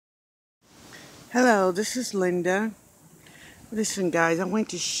Hello, this is Linda. Listen, guys, I want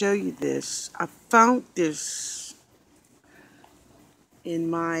to show you this. I found this in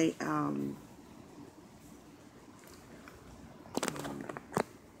my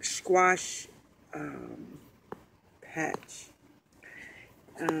squash patch.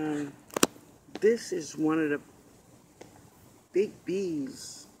 Um, this is one of the big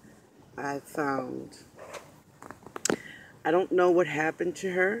bees I found. I don't know what happened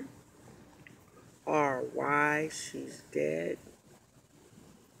to her or why she's dead.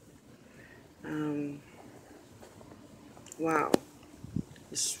 Um, wow,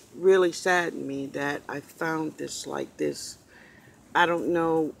 it's really saddened me that I found this like this. I don't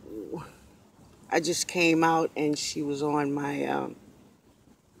know. I just came out and she was on my um,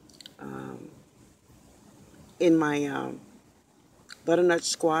 in my butternut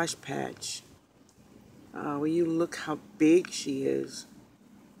squash patch. When you look how big she is,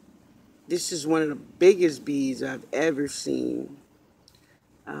 this is one of the biggest bees I've ever seen.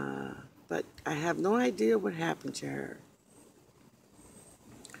 Uh, but I have no idea what happened to her.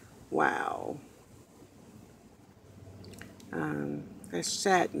 Wow, that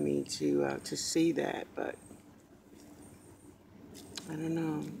saddened me to see that, but I don't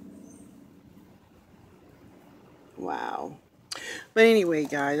know. Wow. But anyway,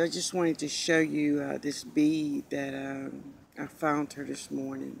 guys, I just wanted to show you this bee that I found her this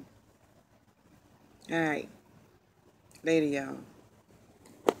morning. All right, later, y'all.